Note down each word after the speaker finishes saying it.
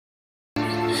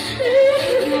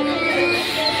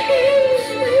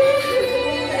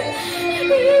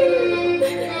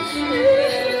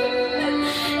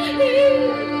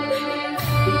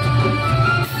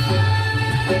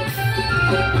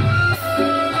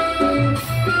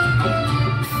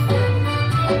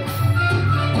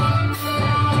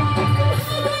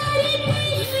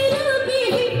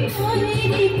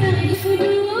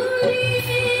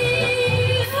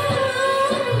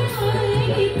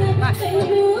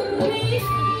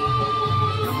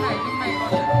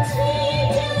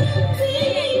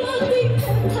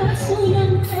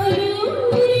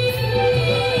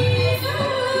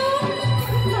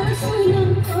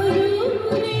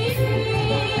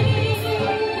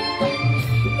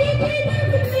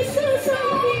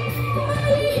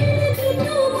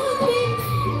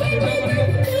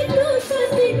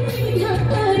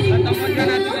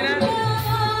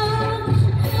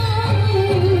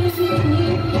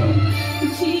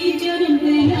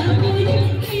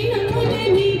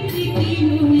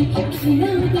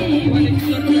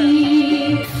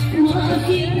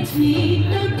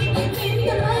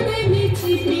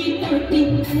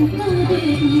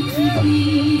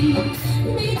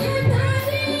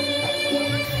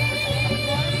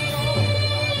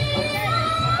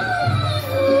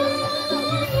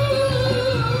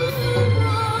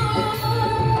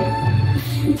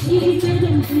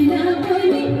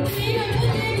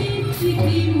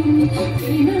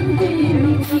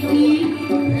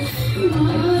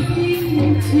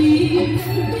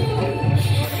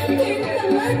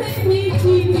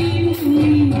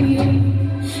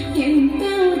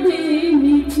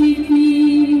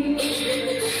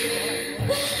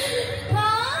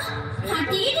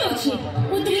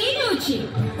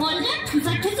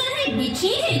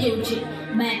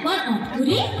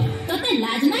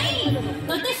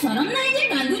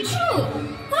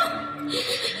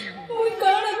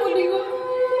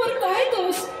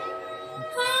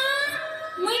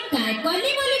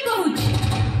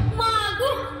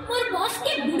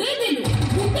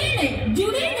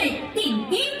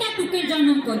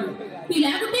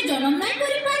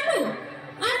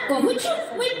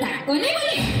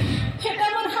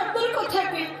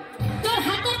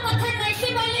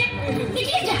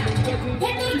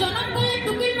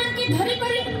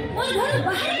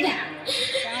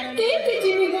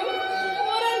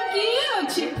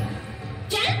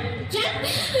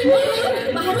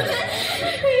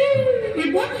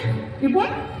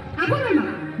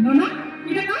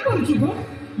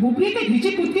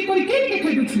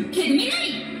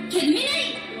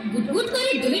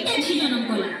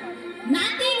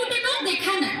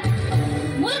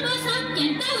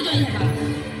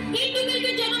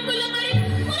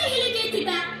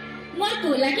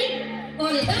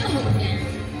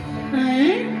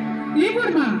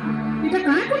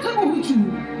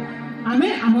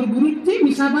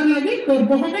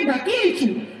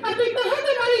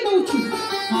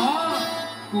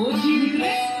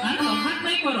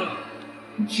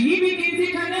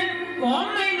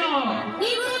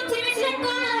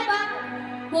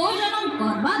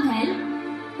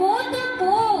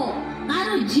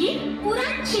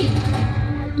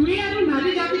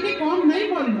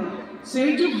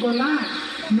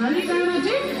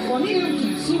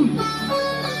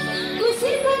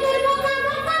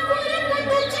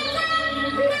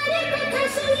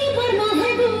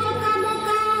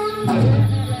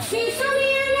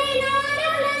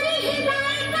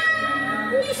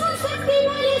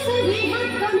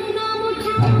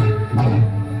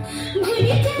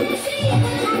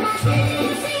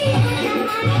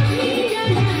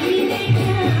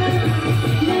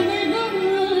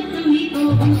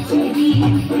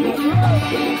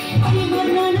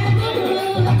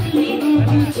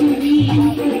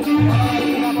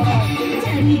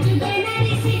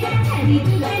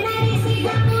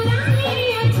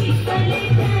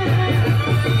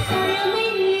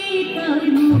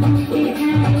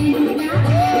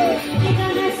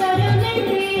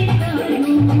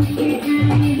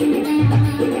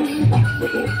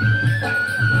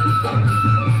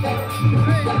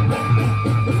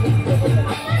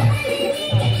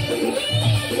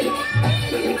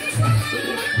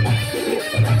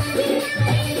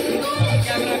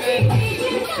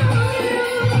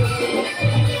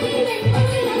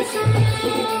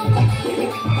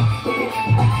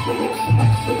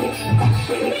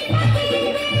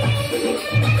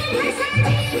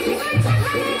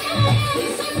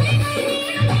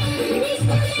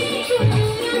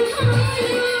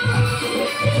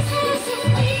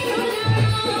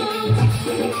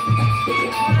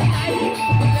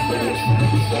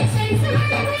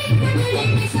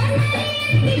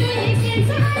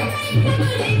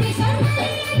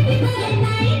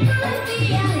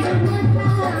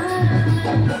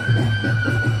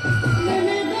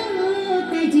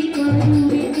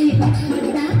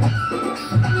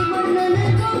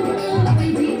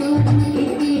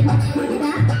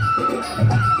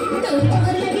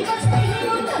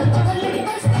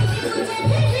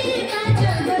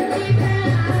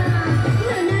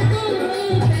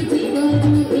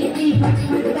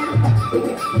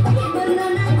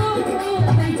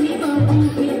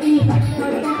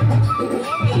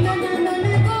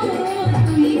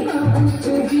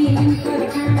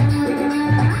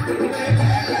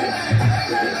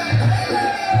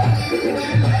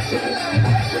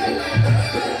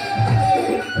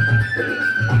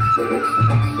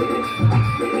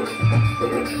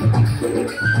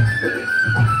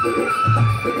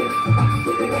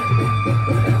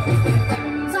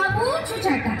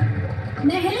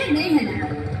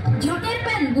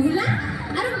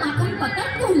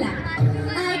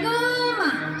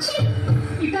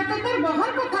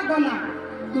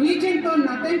तुई जेन तो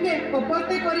नाते के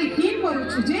उपरते करी ही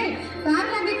करू जे तार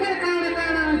लागी फेर काना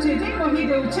काना छे जे कहि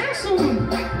देउ छे सुन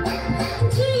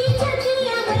जी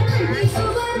जतिया में खंडी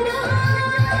सुवर्ण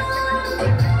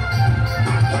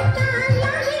तार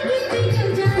लागी गीत जो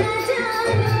जाना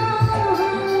जानो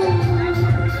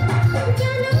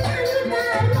जन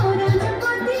तार मोरन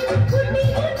पति फुटी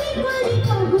फुटी करी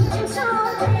कहू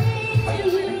साथे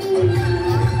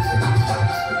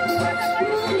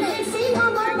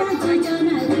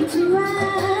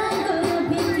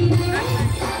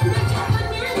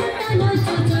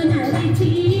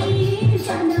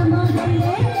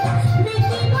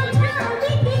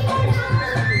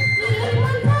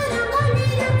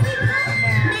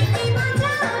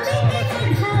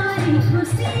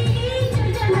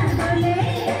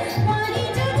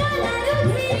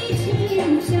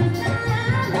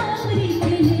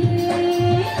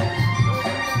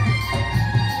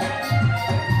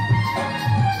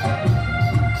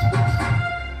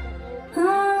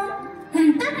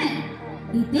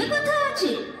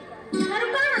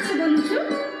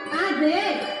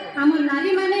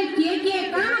नारी माने किए किए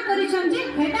काना करिछन जे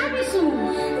हेटा भी सुन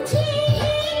जी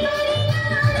करी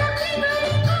ना रखी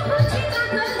गरी कहू छी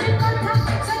कागज कथा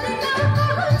सदा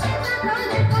कहू छी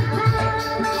कागज कथा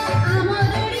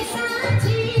हमर ओडिसा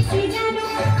जी से जानो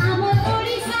हमर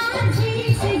ओडिसा जी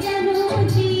से जानो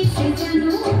जी से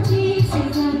जानो जी से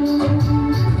जानो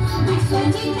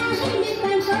विश्वजीता हिंदी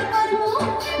कर करमु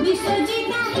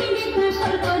विश्वजीता हिंदी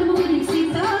कर करमु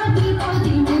ऋषिता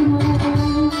द्रौपदी मुर्मू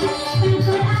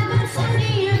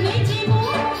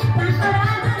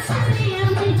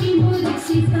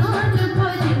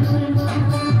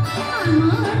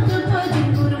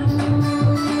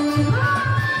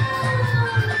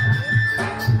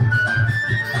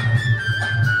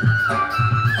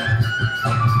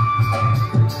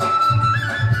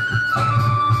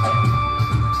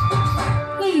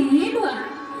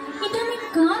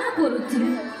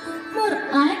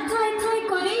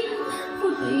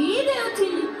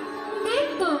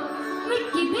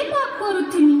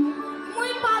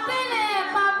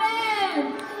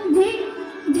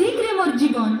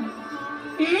जीवन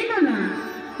ए ना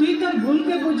तुई तो भूल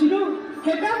के बुझलु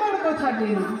हेटा बड़ कथा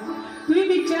देना तुई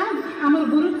भी चाह हमर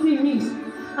गुरु फिनिस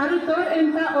आरु तोर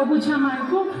एंता अबुझा मान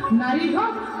को नारी हो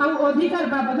आ अधिकार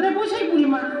बाबद रे बुझाई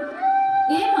बुलमा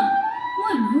ए मां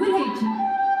मोर भूल है छी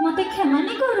मते क्षमा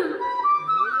नहीं करू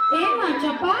ए मां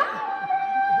चपा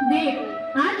देख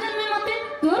आज जन्मे मते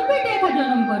तोर पेटे का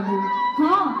जन्म करबू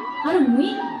हां और मुई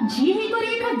जी ही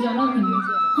करे का जन्म हिनी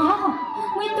हां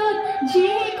मुई तो जी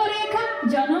ही करे का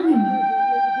जन्म हिनी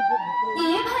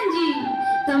ए भांजी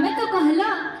तमे तो कहला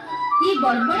ई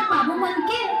बड़बड़ बाबू मन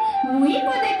के मुई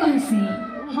पदे कहसी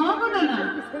हां बोला ना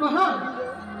कह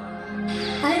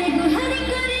अरे गुहारी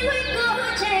करे मुई कहू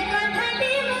छे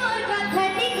कथाटी मोर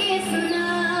कथाटी के सुना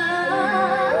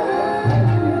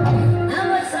हम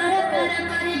सरकार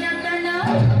करे जतन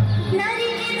नारी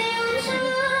के देव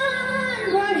शान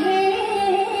बढ़े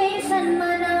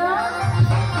सम्मान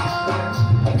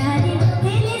नारी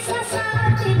तेरे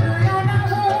ससाती तोरा न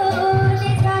हो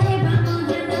ने काहे बाबू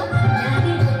जनो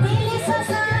नारी तेरे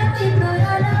ससाती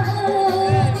तोरा न हो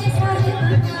ने काहे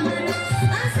बाबू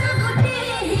आशा होते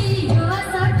ही जो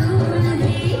आशा ढूंढ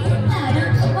ही तारा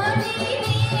बड़ी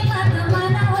ने बात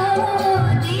माना हो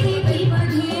तेरी भी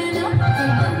बढ़िया न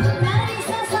नारी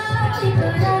ससाती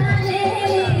तोरा न ले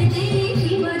तेरी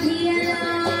भी बढ़िया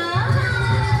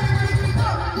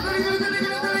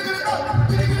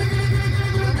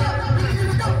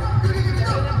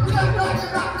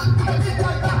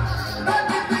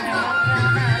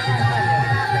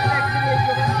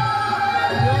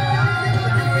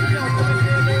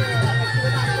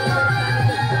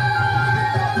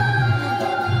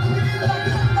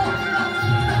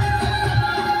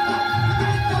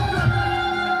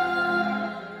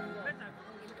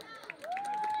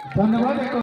धन्यवाद।